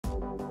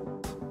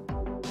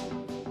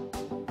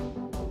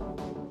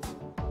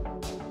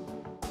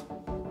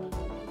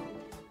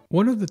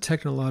One of the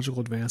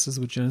technological advances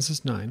with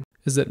Genesis 9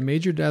 is that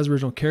major DAZ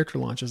original character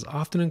launches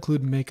often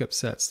include makeup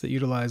sets that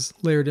utilize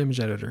Layered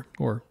Image Editor,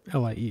 or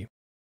LIE.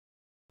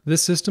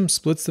 This system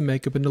splits the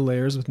makeup into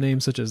layers with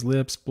names such as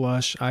lips,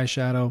 blush,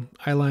 eyeshadow,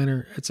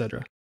 eyeliner,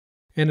 etc.,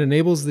 and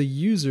enables the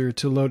user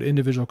to load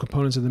individual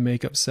components of the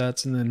makeup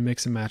sets and then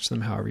mix and match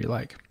them however you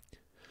like.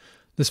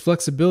 This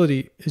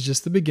flexibility is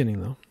just the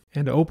beginning though,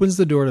 and opens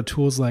the door to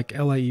tools like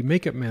LIE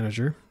Makeup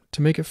Manager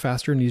to make it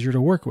faster and easier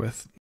to work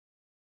with.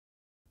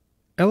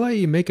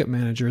 LIE Makeup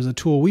Manager is a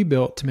tool we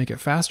built to make it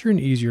faster and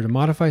easier to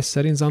modify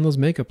settings on those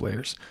makeup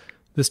layers.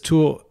 This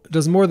tool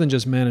does more than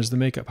just manage the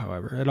makeup,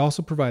 however. It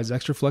also provides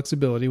extra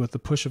flexibility with the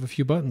push of a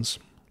few buttons.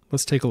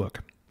 Let's take a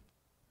look.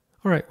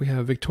 All right, we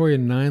have Victoria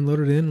 9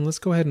 loaded in, and let's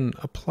go ahead and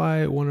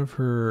apply one of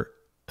her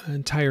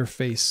entire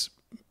face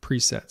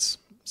presets.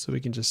 So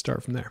we can just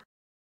start from there.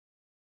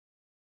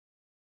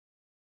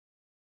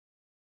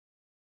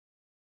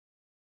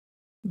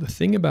 The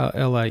thing about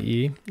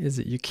LIE is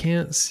that you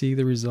can't see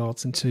the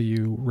results until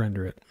you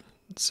render it.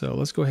 So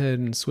let's go ahead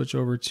and switch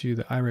over to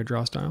the iRay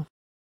Draw Style.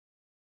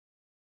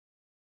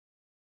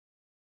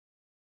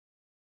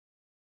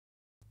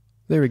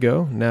 There we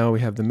go. Now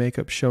we have the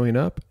makeup showing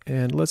up,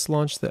 and let's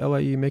launch the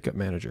LIE Makeup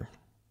Manager.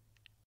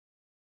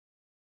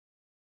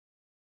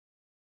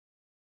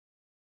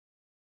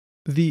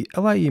 The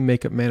LIE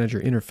Makeup Manager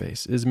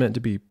interface is meant to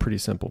be pretty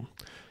simple.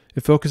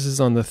 It focuses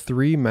on the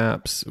three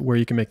maps where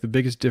you can make the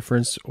biggest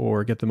difference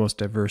or get the most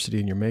diversity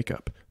in your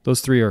makeup.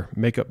 Those three are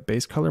Makeup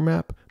Base Color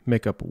Map,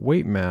 Makeup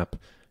Weight Map,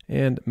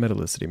 and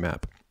Metallicity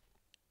Map.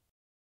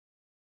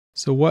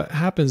 So what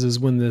happens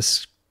is when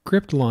this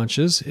script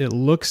launches, it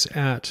looks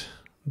at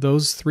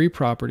those three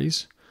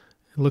properties,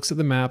 it looks at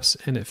the maps,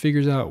 and it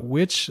figures out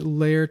which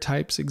layer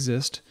types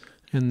exist,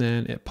 and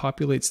then it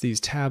populates these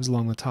tabs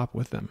along the top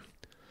with them.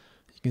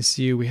 You can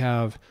see we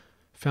have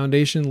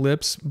foundation,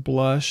 lips,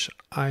 blush,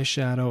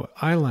 eyeshadow,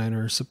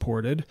 eyeliner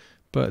supported,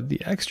 but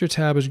the extra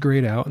tab is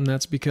grayed out, and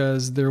that's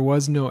because there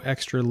was no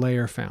extra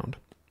layer found.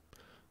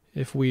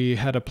 If we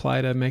had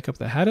applied a makeup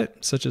that had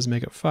it, such as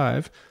Makeup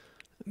 5,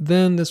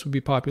 then this would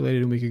be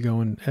populated and we could go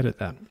and edit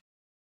that.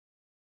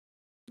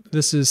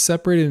 This is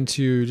separated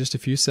into just a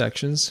few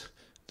sections.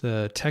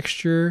 The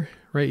texture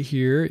right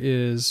here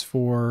is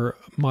for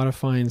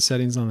modifying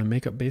settings on the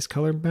makeup base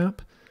color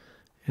map.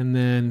 And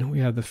then we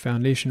have the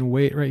foundation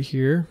weight right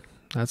here.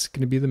 That's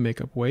going to be the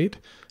makeup weight,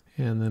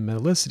 and the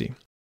metallicity.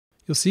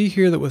 You'll see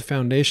here that with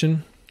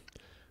foundation,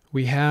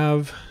 we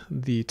have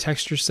the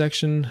texture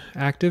section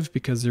active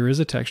because there is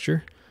a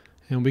texture,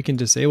 and we can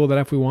disable that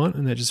if we want,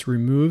 and that just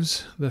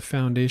removes the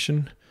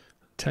foundation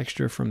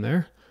texture from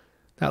there.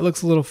 That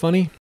looks a little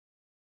funny.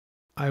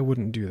 I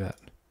wouldn't do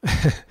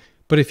that.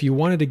 But if you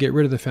wanted to get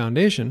rid of the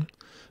foundation,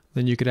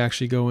 then you could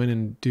actually go in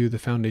and do the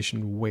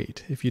foundation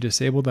weight. If you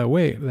disable that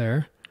weight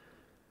there,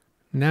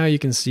 now you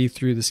can see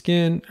through the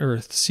skin,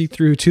 or see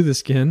through to the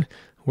skin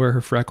where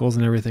her freckles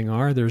and everything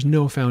are. There's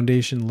no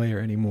foundation layer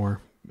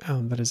anymore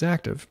that is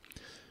active.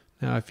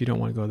 Now, if you don't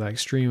want to go that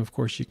extreme, of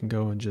course, you can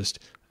go and just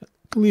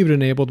leave it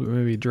enabled, but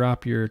maybe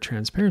drop your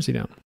transparency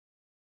down.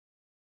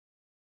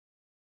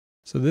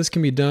 So this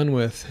can be done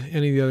with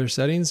any of the other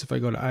settings. If I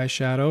go to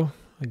eyeshadow,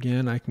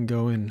 again, I can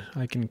go in,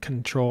 I can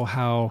control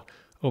how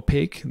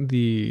opaque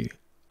the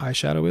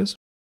eyeshadow is.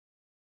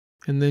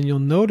 And then you'll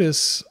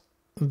notice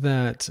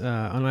that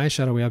on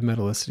eyeshadow we have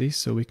metallicity,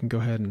 so we can go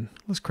ahead and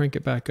let's crank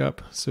it back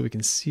up so we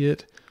can see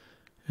it.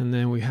 And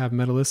then we have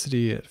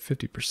metallicity at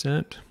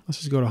 50%. Let's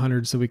just go to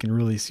 100 so we can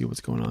really see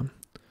what's going on.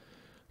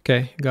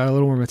 Okay, got a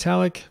little more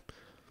metallic.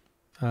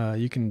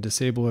 You can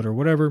disable it or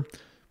whatever.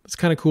 It's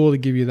kind of cool to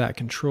give you that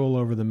control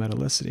over the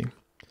metallicity.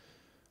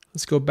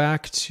 Let's go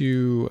back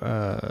to,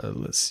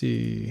 let's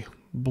see,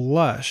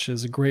 blush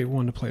is a great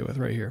one to play with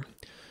right here.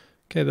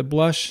 Okay, the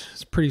blush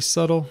is pretty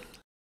subtle.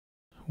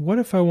 What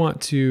if I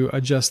want to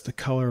adjust the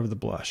color of the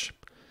blush?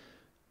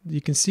 You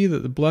can see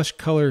that the blush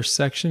color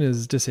section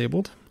is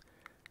disabled,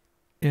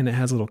 and it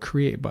has a little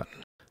create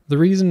button. The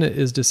reason it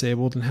is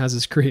disabled and has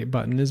this create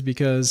button is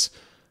because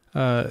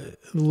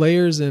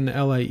layers in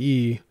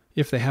LIE,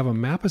 if they have a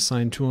map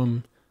assigned to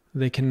them,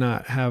 they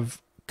cannot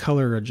have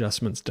color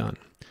adjustments done.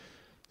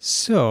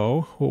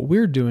 So what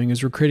we're doing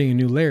is we're creating a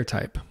new layer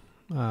type.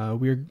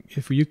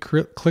 If you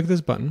click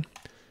this button,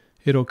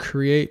 it'll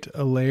create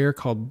a layer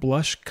called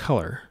blush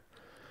color,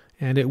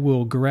 and it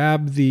will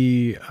grab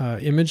the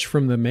image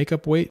from the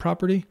makeup weight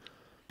property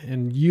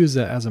and use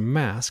that as a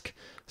mask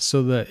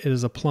so that it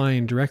is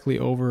applying directly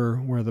over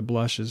where the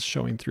blush is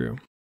showing through.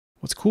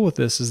 What's cool with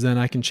this is then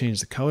I can change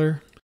the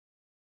color,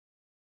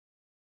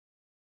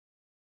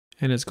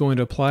 and it's going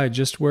to apply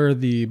just where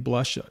the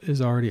blush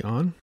is already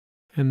on.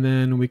 And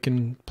then we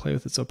can play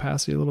with its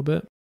opacity a little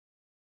bit.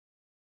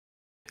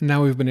 And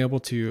now we've been able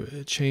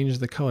to change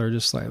the color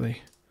just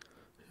slightly.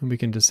 And we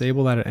can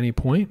disable that at any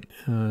point,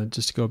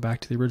 just to go back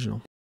to the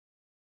original.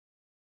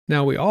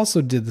 Now we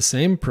also did the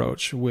same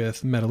approach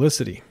with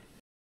metallicity.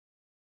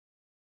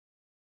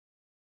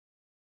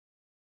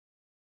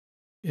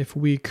 if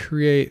we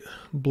create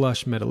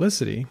blush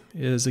metallicity,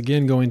 is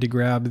again going to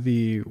grab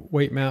the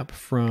weight map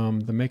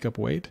from the makeup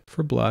weight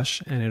for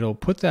blush, and it'll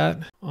put that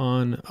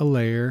on a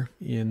layer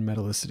in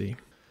metallicity.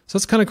 So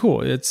it's kind of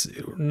cool.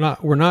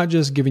 We're not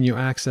just giving you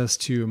access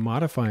to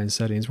modifying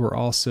settings, we're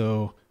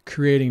also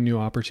creating new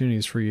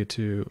opportunities for you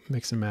to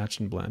mix and match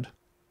and blend.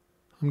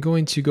 I'm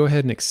going to go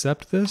ahead and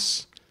accept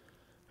this,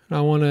 and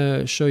I want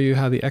to show you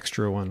how the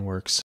extra one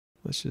works.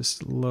 Let's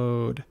just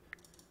load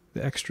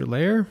the extra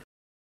layer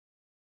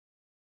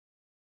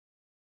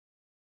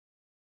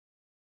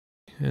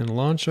and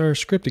launch our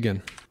script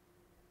again.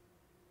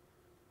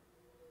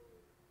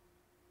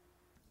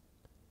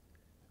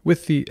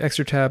 With the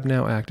extra tab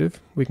now active,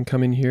 we can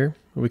come in here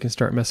and we can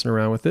start messing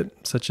around with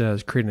it, such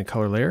as creating a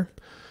color layer.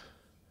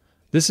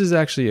 This is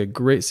actually a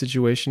great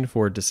situation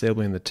for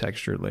disabling the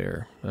texture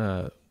layer,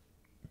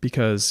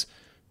 because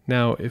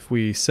now if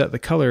we set the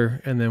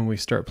color and then we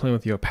start playing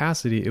with the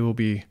opacity, it will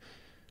be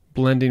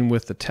blending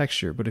with the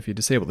texture. But if you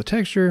disable the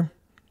texture,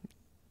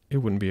 it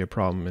wouldn't be a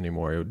problem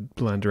anymore. It would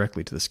blend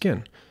directly to the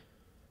skin.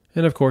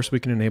 And of course, we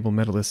can enable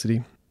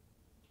metallicity.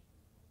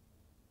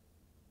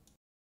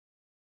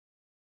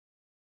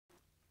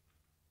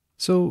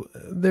 So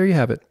there you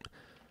have it.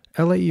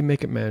 LIE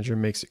Makeup Manager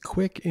makes it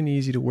quick and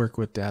easy to work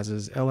with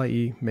Daz's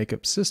LIE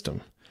makeup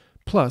system.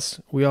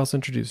 Plus, we also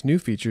introduce new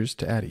features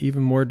to add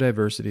even more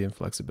diversity and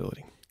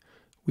flexibility.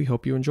 We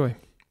hope you enjoy.